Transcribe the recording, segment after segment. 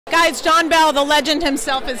Guys, John Bell, the legend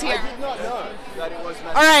himself, is here. I did not know that it was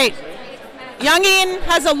meant. All right. Young Ian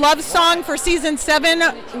has a love song for season 7.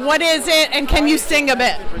 What is it, and can you sing a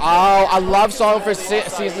bit? Oh, a love song for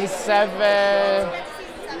season 7.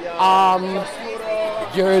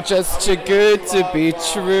 You're just too good to be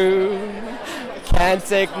true. Can't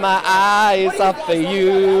take my eyes off of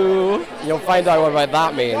you. You'll find out what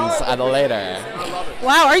that means a little later.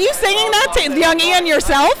 Wow, are you singing that to Young Ian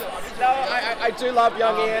yourself? No, I do love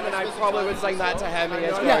Young Ian, and I probably would sing that to him. He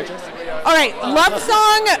is gorgeous. All right, love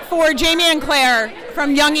song for Jamie and Claire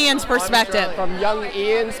from Young Ian's perspective. From Young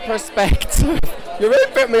Ian's perspective, you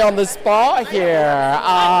really put me on the spot here.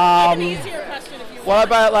 What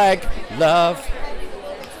about like love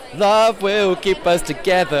will keep us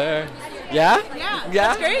together? Yeah?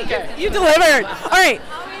 That's great. You delivered. All right,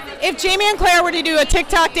 if Jamie and Claire were to do a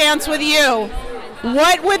TikTok dance with you,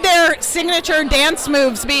 what would their signature dance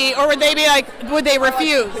moves be, or would they be like, would they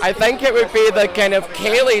refuse? I think it would be the kind of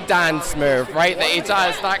Kaylee dance move, right, that he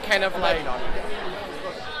does, that kind of like,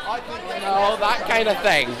 that kind of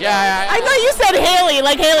thing, yeah. I thought you said Haley,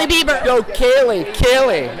 like Haley Bieber. No,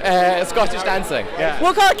 Kaylee, Scottish dancing, yeah.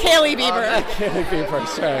 We'll call it Kaylee Bieber. Kaylee Bieber,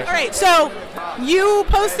 sure. All right, so you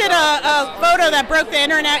posted a photo that broke the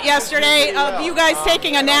internet yesterday of you guys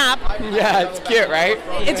taking a nap. Yeah, it's cute, right?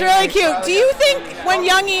 It's really cute. Do you think when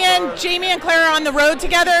Young Ian, Jamie, and Claire are on the road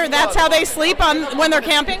together, that's how they sleep when they're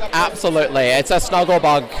camping? Absolutely. It's a snuggle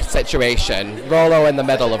bug situation. Rolo in the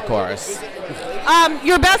middle, of course.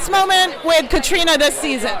 Your best moment with Caitríona this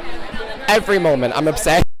season? Every moment. I'm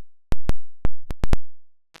obsessed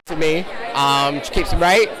to me. She keeps me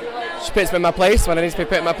right. She puts me in my place when I need to be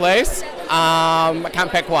put in my place. I can't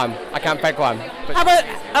pick one. How about,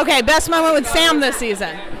 okay, best moment with Sam this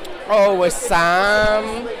season? Oh, with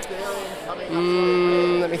Sam?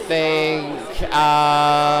 Let me think.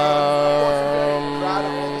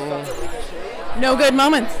 No good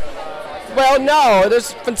moments? Well, no,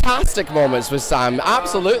 there's fantastic moments with Sam,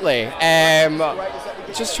 absolutely.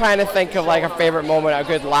 Just trying to think of like a favourite moment, a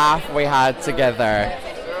good laugh we had together.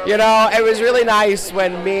 You know, it was really nice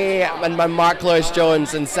when me and my Mark Lewis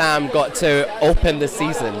Jones and Sam got to open the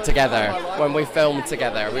season together, when we filmed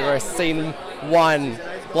together. We were scene 1,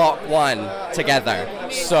 block 1 together.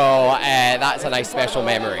 So that's a nice special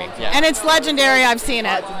memory. Yeah. And it's legendary, I've seen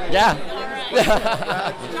it. Yeah.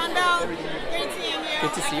 John Bell, great seeing you.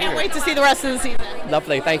 Good to see you. Can't wait to see the rest of the season.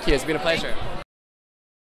 Lovely, thank you, it's been a pleasure.